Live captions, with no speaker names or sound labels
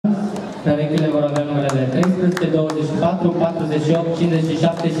Perechile vor avea numerele 13, 24, 48,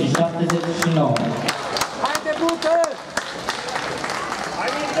 57 și 79. Haide, Bucă! Hai,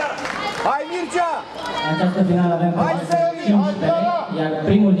 Mircea! Hai, Mircea! În această finală avem 5 perechi, iar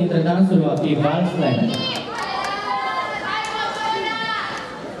primul dintre dansuri va fi Vals Slam.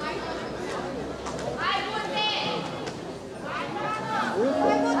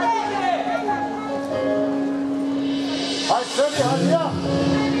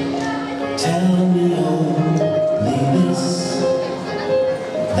 Tell me only this,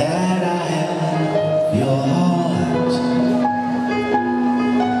 that I have your heart.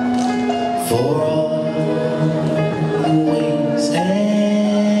 For always,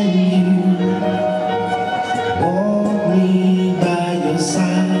 and you want me by your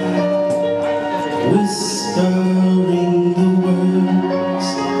side, whispering the words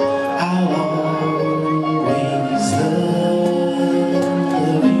I'll always love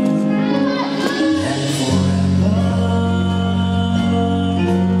you.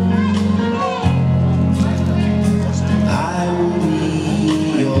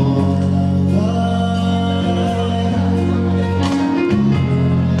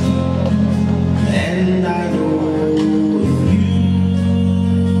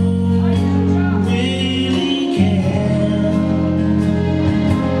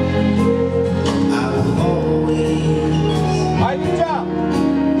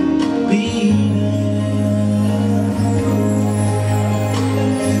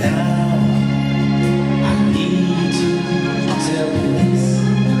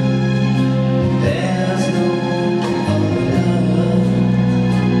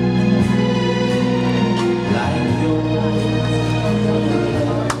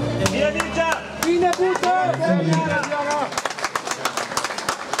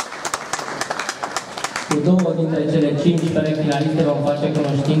 Cu două dintre cele 5 perechi finaliste vom face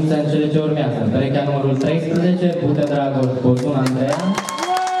cunoștință în cele ce urmează. Perechea numărul 13, Bute Dragoș, Bozun Andra.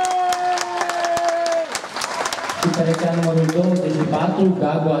 Și perechea numărul 24,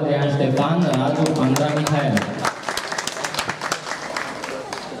 Gagu Adrian Ștefan, Radu Andra Mihail.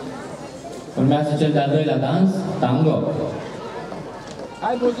 Urmează cel de-al doilea dans, Tango.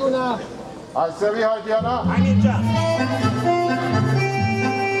 Hai, Buzuna! Hai, Sări, hai, Diana! Hai, Mircea!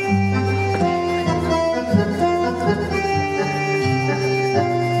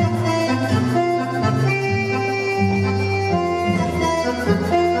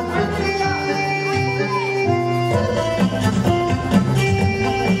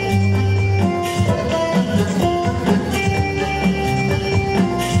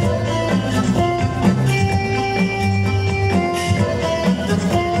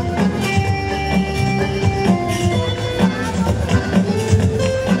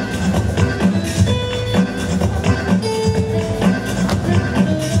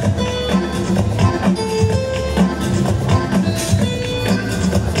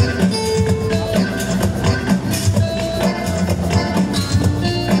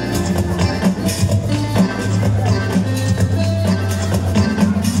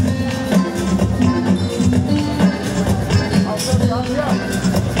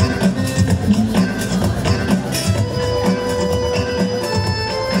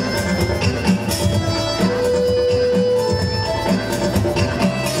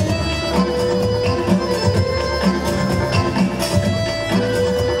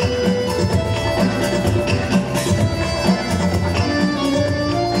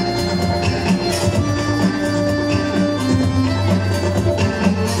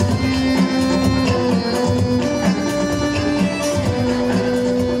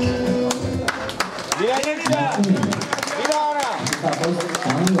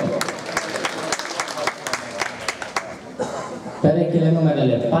 Perechile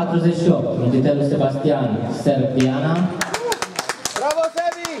numerele 48, Mititelul Sebastian, Serbiana. Bravo,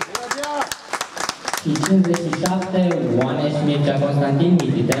 Sebi! Și 57, Oaneș Mircea Constantin,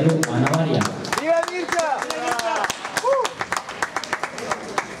 Mititelul Ana Maria. Bine, Mircea!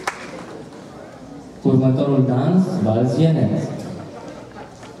 Următorul dans, Vals Vieneț.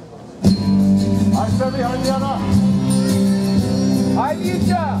 Hai, Sebi, hai, Diana! Hai,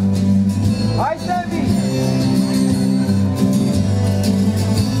 Mircea! Hai, Sebi!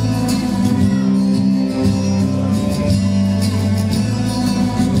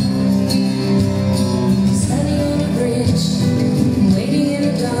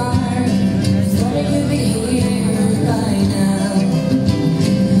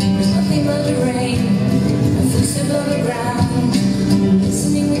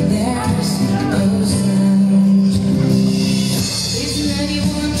 Isn't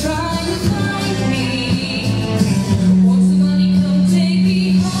anyone trying to find me?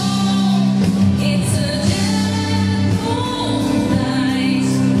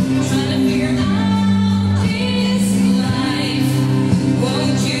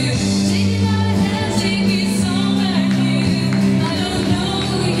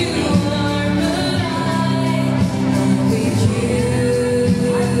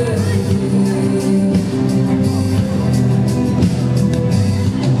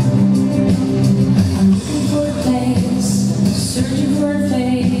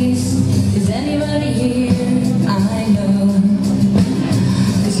 face. Is anybody here? I know.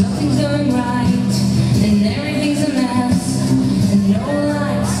 'Cause nothing's going right, and everything's a mess, and no one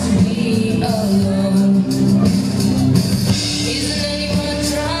likes to be alone. Isn't anyone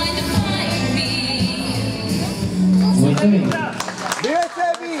trying to find me? Mulțumim! Bine,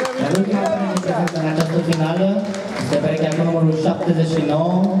 Sebi! Iar ultima care ne prezintă în această finală este perechea cu numărul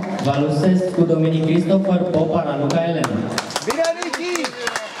 79, Valusescu Dominic Christopher, Popa Raluca Elena. Bine, Nici!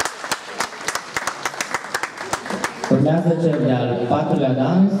 Urmează cel de-al patrulea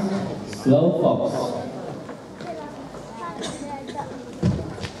dans, Slow Fox.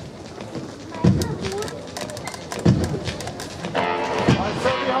 Hai,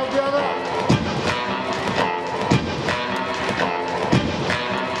 Sebi, hai, Diana!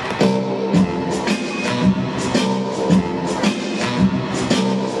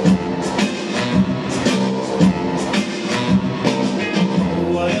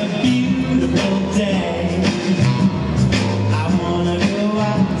 What a beautiful day. I wanna go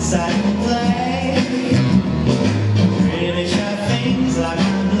outside and play. Really sharp things like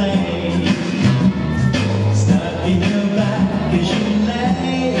I play. Stuck in your back as you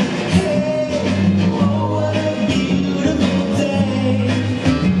lay. Hey, oh, what a beautiful day.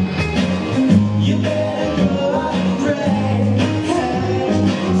 You better go out and pray. Hey,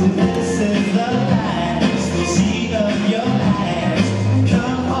 so this is the last we'll see of your eyes.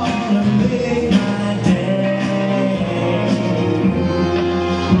 Come on and make my day.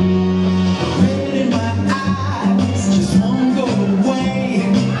 Red in my eyes just won't go away.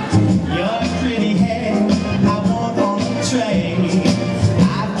 Your pretty hair I want on a tray.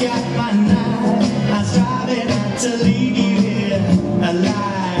 I've got my knife, I'm striving not to leave you here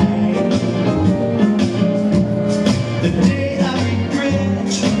alive. The day I regret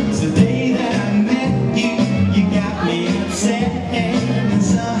is the day that I met you. You got me upset and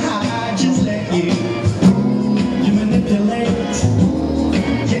somehow I just let you. You manipulate,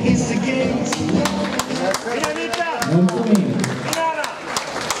 you instigate. Mulțumim!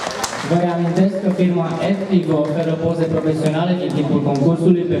 Vă reamintesc că firma FT vă oferă poze profesionale din timpul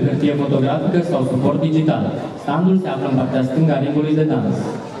concursului pe hârtie fotografică sau suport digital. Standul se află în partea stângă a ringului de dans.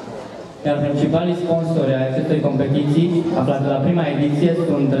 Iar principalii sponsori ai acestei competiții, aflate la prima ediție,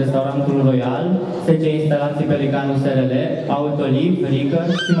 sunt Restaurantul Royal, SC Instalații Pelicanul SRL, Autoliv, Ricăr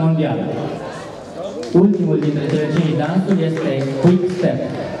și Mondial. Ultimul dintre cele 5 dansuri este Quick Step.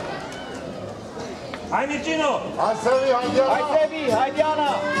 Hai, Mircino! Hai, Sebi, hai, Diana! Hai, Sebi! Hai, Diana!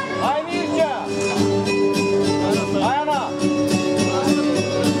 Hai, Mircea! Hai, Ana!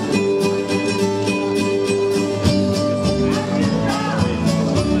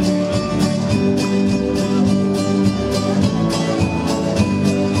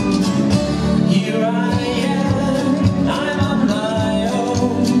 Here I am, I'm on my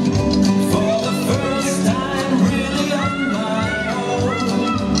own. For the first time, really on my own.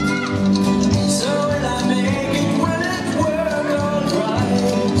 So will I make it? Will it work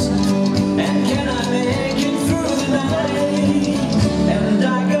alright? And can I make it through the night? And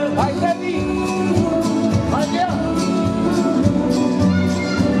I go, Hai, Sebi! Hai, Diana!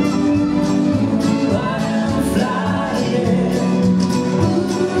 I am flying.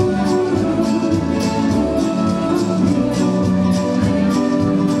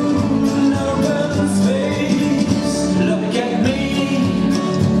 No open space, look at me.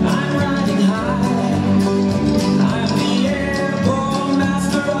 I'm riding high. I'm the airborne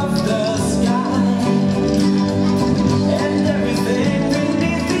master of the sky. And everything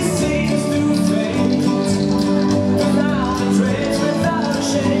beneath me seems to fade. Without a trace, without a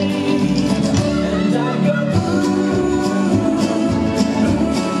shade. And I go,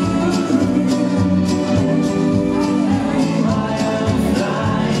 I am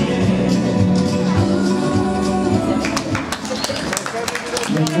flying.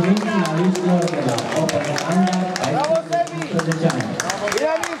 Mulțumim finalistilor de la Open Andra, 14 ani.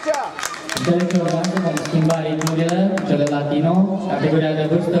 Bine, Mircea! În cele ce urmează vom schimba ritmurile, cele latino, categoria de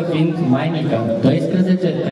vârstă fiind mai mică, 12